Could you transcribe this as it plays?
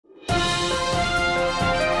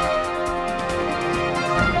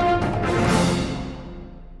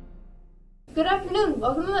afternoon.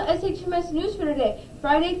 Welcome to the SHMS News for today,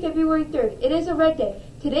 Friday, February 3rd. It is a red day.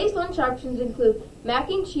 Today's lunch options include mac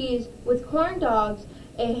and cheese with corn dogs,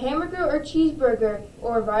 a hamburger or cheeseburger,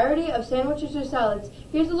 or a variety of sandwiches or salads.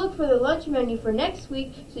 Here's a look for the lunch menu for next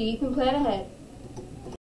week so you can plan ahead.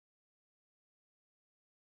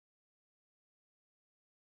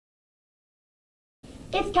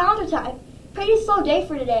 It's calendar time. Pretty slow day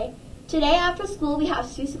for today. Today after school we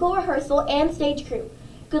have musical rehearsal and stage crew.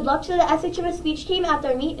 Good luck to the SHMS speech team at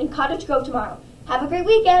their meet in Cottage Grove tomorrow. Have a great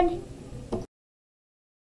weekend!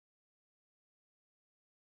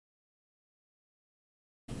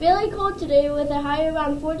 Really cold today with a high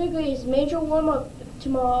around 4 degrees. Major warm up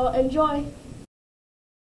tomorrow. Enjoy!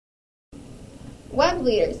 Web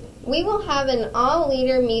leaders, we will have an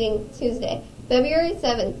all-leader meeting Tuesday, February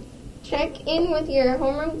 7th. Check in with your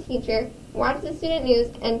homeroom teacher, watch the student news,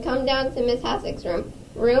 and come down to Miss Hassick's room,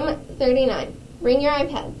 room 39. Bring your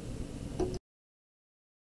iPad.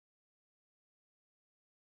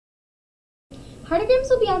 Heartograms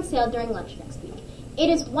will be on sale during lunch next week. It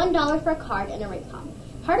is $1 for a card and a ring pop.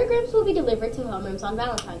 Heartograms will be delivered to homerooms on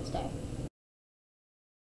Valentine's Day.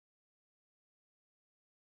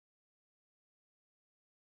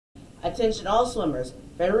 Attention all swimmers.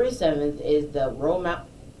 February 7th is the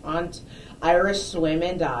Rosemount Irish Swim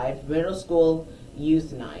and Dive Middle School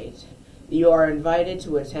Youth Night. You are invited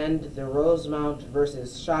to attend the Rosemount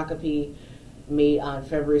versus Shakopee meet on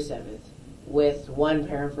February 7th with one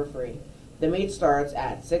parent for free. The meet starts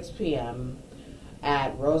at 6 p.m.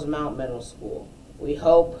 at Rosemount Middle School. We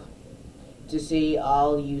hope to see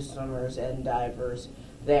all you swimmers and divers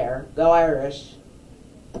there. Go Irish!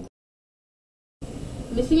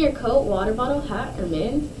 Missing your coat, water bottle, hat, or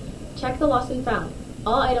mittens? Check the lost and found.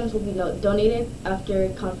 All items will be donated after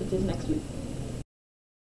conferences next week.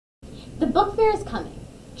 The book fair is coming.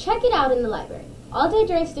 Check it out in the library, all day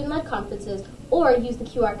during student-led conferences, or use the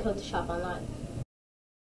QR code to shop online.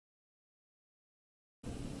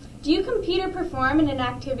 Do you compete or perform in an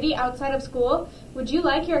activity outside of school? Would you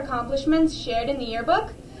like your accomplishments shared in the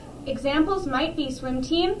yearbook? Examples might be swim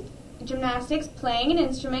team, gymnastics, playing an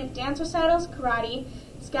instrument, dance recitals, karate,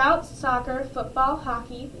 scouts, soccer, football,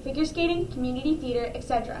 hockey, figure skating, community theater,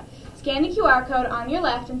 etc. Scan the QR code on your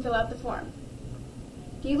left and fill out the form.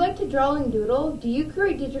 Do you like to draw and doodle? Do you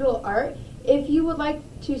create digital art? If you would like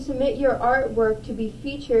to submit your artwork to be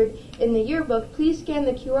featured in the yearbook, please scan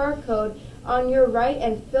the QR code on your right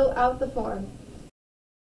and fill out the form.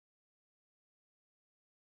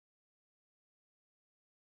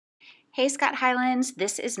 Hey Scott Highlands,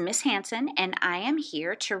 this is Miss Hanson, and I am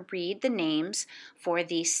here to read the names for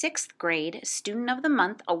the 6th grade Student of the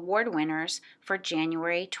Month Award winners for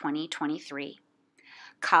January 2023.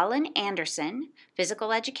 Colin Anderson,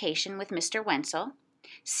 Physical Education with Mr. Wenzel.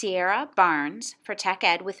 Sierra Barnes for Tech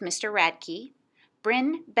Ed with Mr. Radke.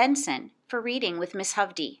 Bryn Benson for Reading with Miss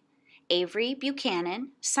Hovde. Avery Buchanan,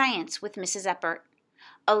 Science with Mrs. Eppert.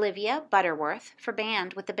 Olivia Butterworth for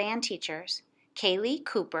Band with the Band Teachers. Kaylee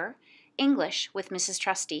Cooper, English with Mrs.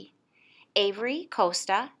 Trusty. Avery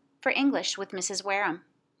Costa for English with Mrs. Wareham.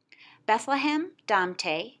 Bethlehem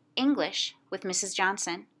Damte, English with Mrs.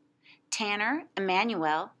 Johnson. Tanner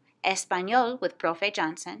Emmanuel, Espanol with Profe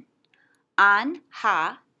Johnson. An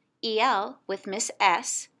Ha, EL with Miss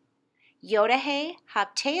S. Yodahe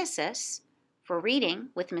Hapteasis for Reading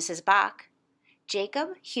with Mrs. Bach. Jacob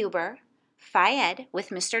Huber, Phi-Ed with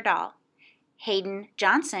Mr. Dahl. Hayden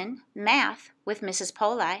Johnson, Math with Mrs.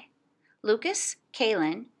 Poli. Lucas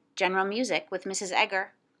Kalin, General Music with Mrs.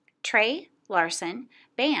 Egger. Trey Larson,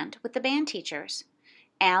 Band with the Band Teachers.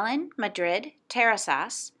 Alan Madrid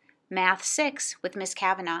Terrasas, Math 6 with Miss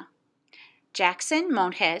Kavanaugh. Jackson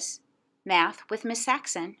Montes, Math with Miss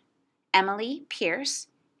Saxon. Emily Pierce,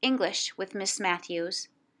 English with Miss Matthews.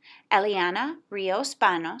 Eliana Rios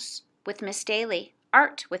Banos with Miss Daly,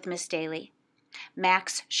 Art with Miss Daly.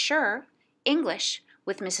 Max Schur, English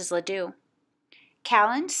with Mrs. Ledoux.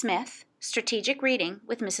 Callan Smith, Strategic Reading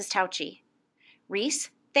with Mrs. Tauchi. Reese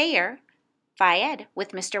Thayer, Phi-Ed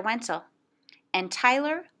with Mr. Wenzel. And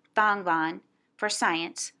Tyler Thongvan for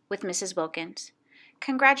Science with Mrs. Wilkins.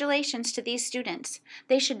 Congratulations to these students.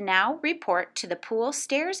 They should now report to the pool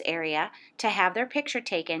stairs area to have their picture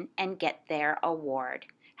taken and get their award.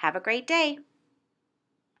 Have a great day.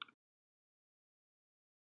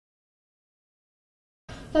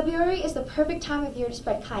 February is the perfect time of year to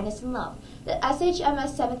spread kindness and love. The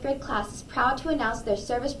SHMS 7th grade class is proud to announce their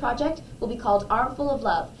service project will be called Armful of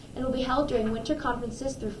Love and will be held during winter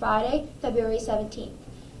conferences through Friday, February 17th.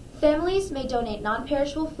 Families may donate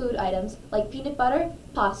non-perishable food items like peanut butter,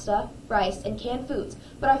 pasta, rice, and canned foods,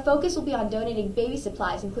 but our focus will be on donating baby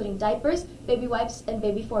supplies including diapers, baby wipes, and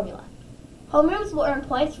baby formula. Homerooms will earn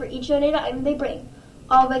points for each donated item they bring.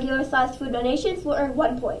 All regular-sized food donations will earn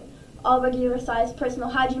 1 point. All regular-sized personal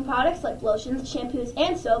hygiene products like lotions, shampoos,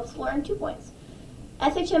 and soaps will earn 2 points.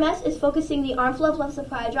 SHMS is focusing the Armful of Love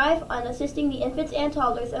supply drive on assisting the infants and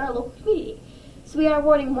toddlers in our local community. So we are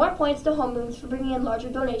awarding more points to homerooms for bringing in larger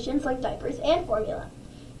donations like diapers and formula.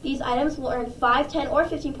 These items will earn 5, 10, or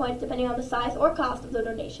 15 points depending on the size or cost of the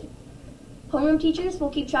donation. Homeroom teachers will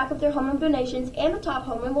keep track of their homeroom donations, and the top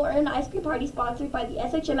homeroom will earn an ice cream party sponsored by the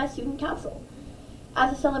SHMS Student Council.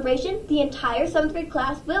 As a celebration, the entire 7th grade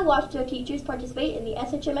class will watch their teachers participate in the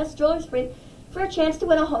SHMS Stroller Sprint for a chance to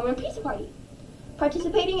win a homeroom pizza party.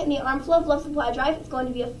 Participating in the Armful of Love supply drive is going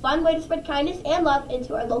to be a fun way to spread kindness and love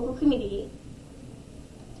into our local community.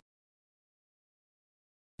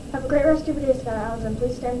 Have a great rest of your day, Sky Islands, and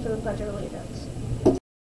please stand for the Pledge of Allegiance.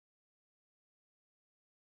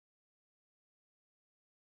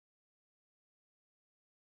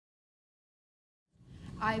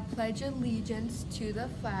 I pledge allegiance to the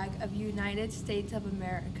flag of the United States of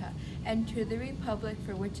America and to the republic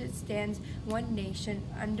for which it stands, one nation,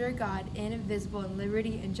 under God, indivisible, and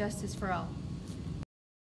liberty and justice for all.